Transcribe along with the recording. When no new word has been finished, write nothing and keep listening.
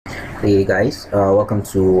Hey guys, welcome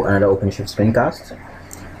to another OpenShift screencast.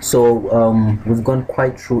 So we've gone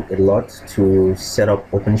quite through a lot to set up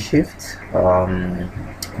OpenShift,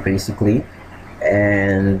 basically,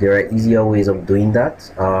 and there are easier ways of doing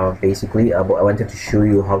that. But I wanted to show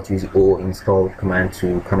you how to use the o install command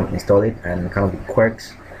to kind of install it and kind of the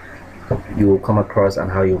quirks you will come across and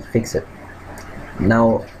how you'll fix it.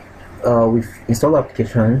 Now, we've installed the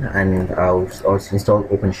application and we've also installed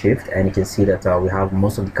OpenShift, and you can see that we have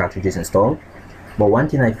most of the cartridges installed. But one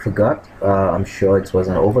thing I forgot, I'm sure it was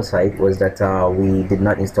an oversight, was that we did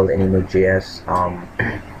not install any Node.js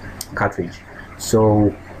cartridge. So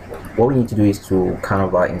what we need to do is to kind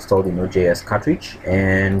of install the Node.js cartridge,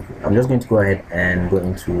 and I'm just going to go ahead and go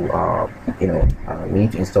into we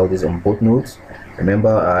need to install this on both nodes. Remember,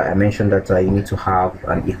 I mentioned that you need to have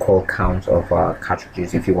an equal count of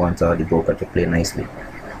cartridges if you want the broker to play nicely.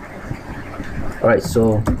 Alright,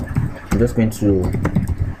 so I'm just going to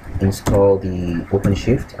install the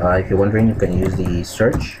OpenShift. If you're wondering, you can use the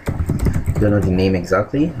search. You don't know the name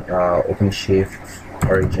exactly. OpenShift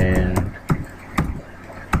origin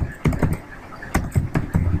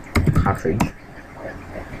cartridge.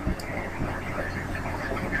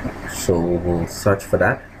 So we'll search for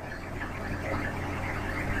that.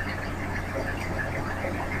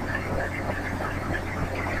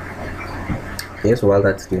 Okay, so while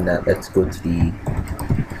that's doing that, let's go to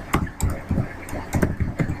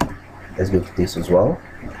this as well.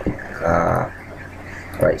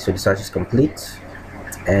 Right, so the search is complete,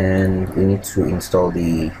 and we need to install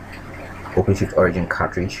the OpenShift origin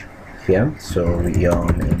cartridge here. So we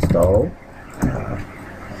install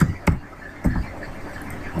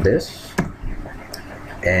this,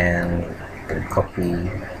 and copy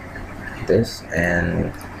this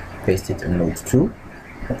and paste it in node 2.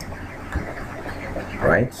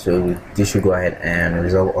 Right, so this should go ahead and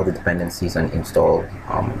resolve all the dependencies and install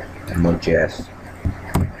Node.js.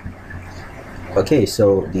 Okay,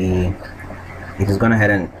 so it has gone ahead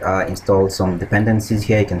and installed some dependencies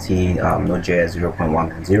here. You can see Node.js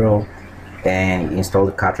 0.1.0, and installed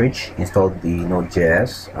the cartridge, installed the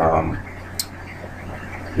Node.js.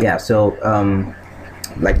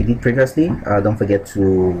 Like we did previously, don't forget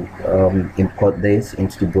to import this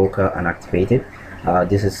into the broker and activate it.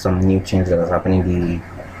 This is some new change that is happening.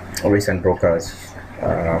 The recent brokers,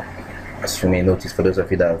 as you may notice, for those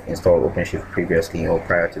of you that have installed OpenShift previously or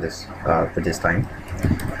prior to this, time.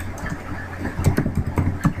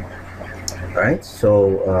 Alright,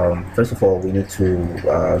 so first of all, we need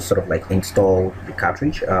to sort of like install the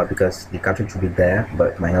cartridge, because the cartridge will be there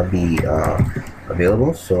but might not be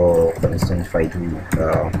available. So for instance, if I do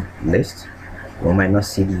list, we might not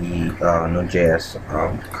see the Node.js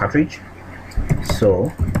cartridge.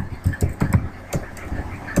 So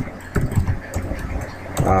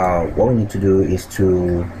what we need to do is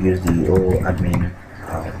to use the admin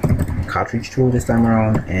cartridge tool this time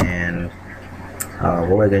around, and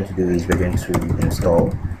what we're going to do is we're going to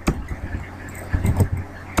install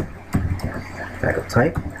backup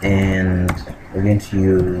type, and we're going to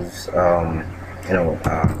use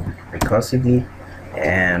recursively,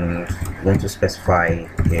 and we're going to specify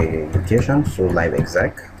a location, so live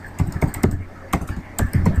exec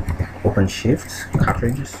OpenShift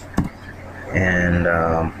cartridges, and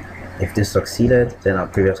if this succeeded, then our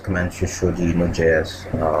previous command should show the Node.js.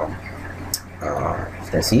 You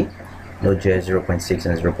can see Node.js 0.6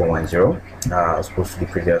 and 0.10 as opposed to the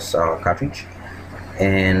previous cartridge.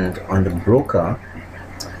 And on the broker,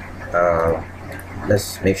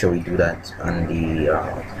 let's make sure we do that on the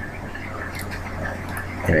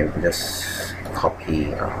anyway, just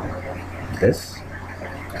copy this.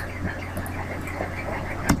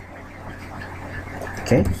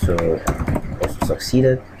 Okay, so also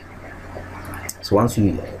succeeded. So once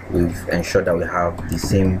we've ensured that we have the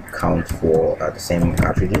same count for the same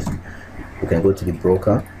cartridges, we can go to the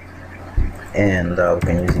broker, and we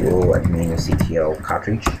can use the admin ctl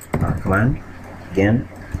cartridge command again,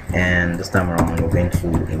 and this time around we're going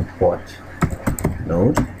to import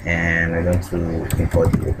node, and we're going to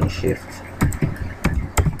import the OpenShift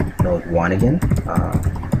node 1 again.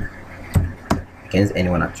 Against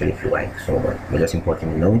anyone actually if you like, so we're just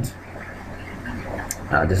importing the nodes.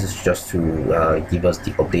 This is just to give us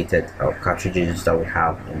the updated cartridges that we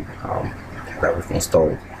have that we've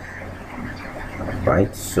installed.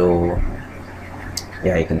 Right, so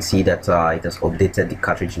yeah, you can see that it has updated the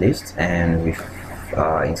cartridge list, and we've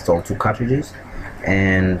installed 2 cartridges,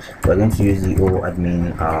 and we're going to use the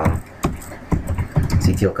admin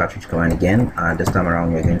ctl cartridge command again. This time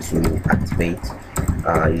around we're going to activate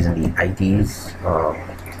using the IDs.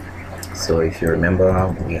 So if you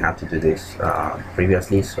remember, we had to do this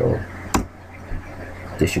previously, so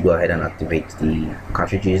they should go ahead and activate the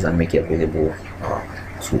cartridges and make it available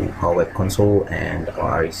to our web console and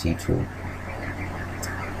our EC2.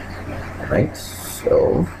 Right,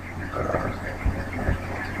 so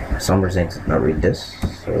for some reason it did not read this,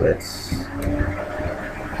 so let's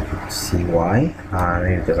see why.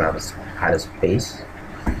 Maybe because I had a space.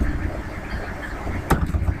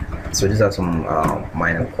 So these are some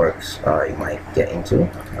minor quirks you might get into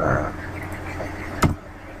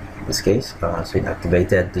in this case. So it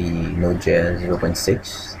activated the NodeJS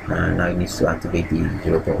 0.6 and now it needs to activate the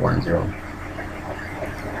 0.10.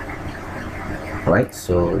 Alright,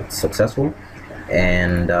 so it's successful,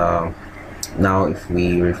 and now if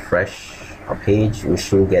we refresh our page, we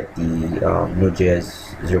should get the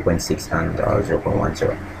NodeJS 0.6 and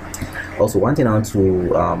 0.10. Also, one thing I want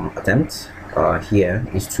to attempt here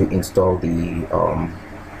is to install the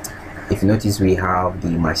if you notice, we have the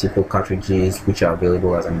MySQL cartridges which are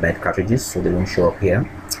available as embed cartridges, so they won't show up here,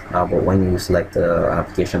 but when you select an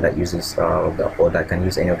application that uses or that can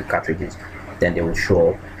use any of the cartridges, then they will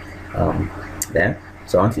show up there.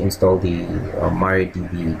 So I want to install the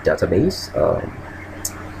MariaDB database,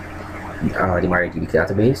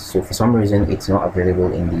 So for some reason it's not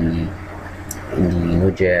available in the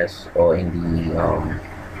Node.js or in the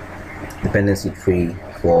dependency tree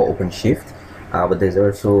for OpenShift, but there's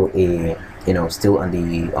also a still on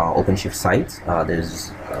the OpenShift site,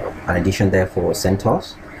 there's an addition there for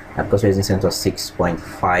CentOS, because we're using CentOS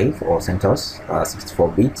 6.5 or CentOS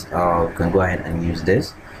 64-bit. We can go ahead and use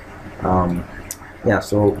this. Yeah,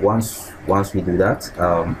 so once we do that,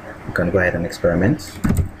 we can go ahead and experiment.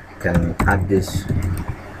 We can add this.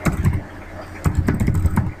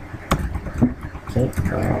 Okay,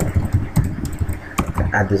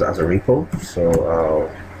 add this as a repo. So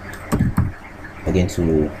again,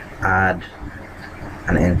 to add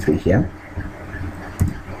an entry here,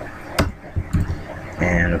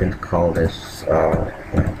 and we're going to call this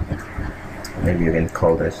maybe you can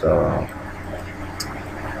call this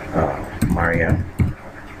Maria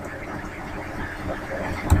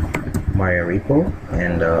repo,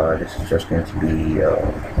 and this is just going to be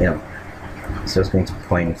it's just going to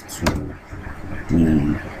point to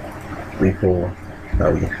the repo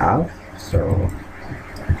that we have. So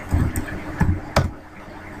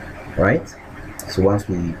right, so once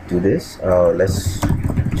we do this, let's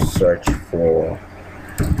search for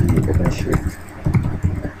the OpenShift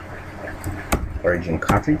origin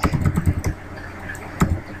cartridge.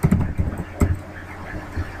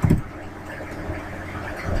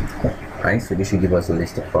 Right, so this should give us a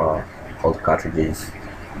list of all the cartridges.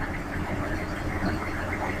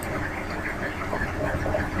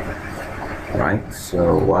 Right,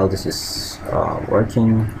 so while this is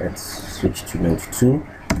working, let's switch to Node 2,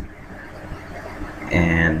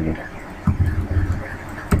 and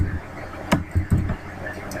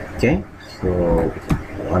okay, so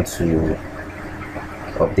I want to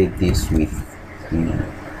update this with the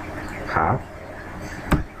path.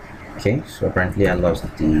 Okay, so apparently I lost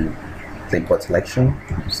the clipboard selection.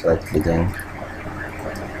 Select it again.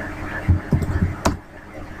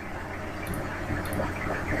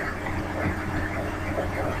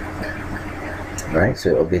 Alright,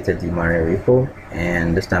 so updated the Maria repo,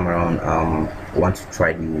 and this time around I want to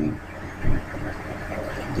try the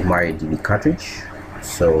MariaDB cartridge.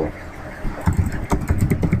 So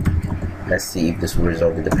let's see if this will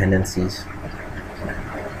resolve the dependencies.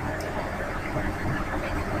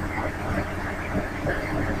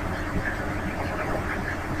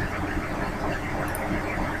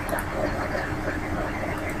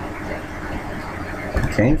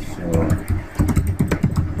 Okay, so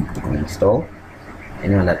install,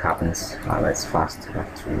 and when that happens, let's fast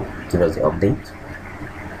have to give us the update.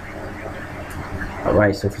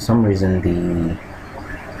 Alright, so for some reason the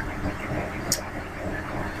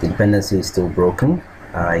dependency is still broken.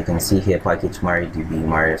 You can see here package MariaDB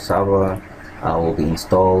Maria server will be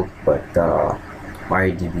installed, but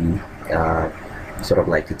MariaDB sort of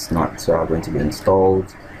like it's not going to be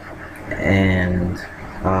installed, and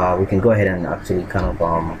we can go ahead and actually kind of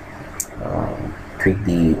tweak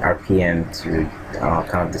the RPM to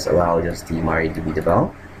kind of disallow just the MariaDB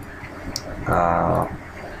devel.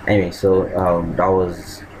 Anyway, so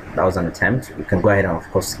that was an attempt. You can go ahead and of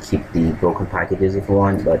course keep the broken packages if you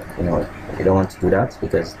want, but you don't want to do that,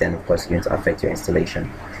 because then of course you're going to affect your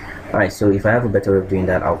installation. Alright, so if I have a better way of doing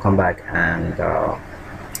that, I'll come back and kind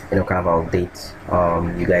of update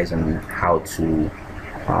you guys on how to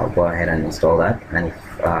go ahead and install that, and if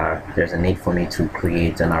there's a need for me to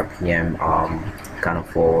create an RPM kind of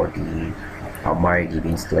for the MariaDB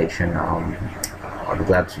installation, I'll be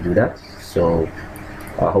glad to do that. So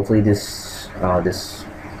hopefully this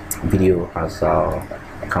video has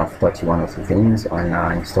kind of taught you one or two things on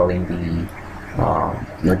installing the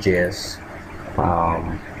NodeJS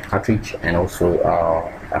cartridge, and also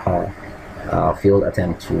failed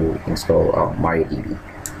attempt to install MariaDB.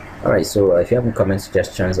 Alright, so if you have any comments,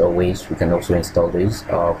 suggestions, or ways we can also install these,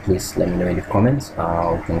 please let me know in the comments.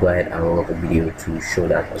 We can go ahead and roll up a video to show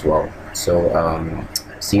that as well. So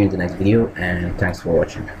see you in the next video, and thanks for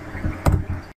watching.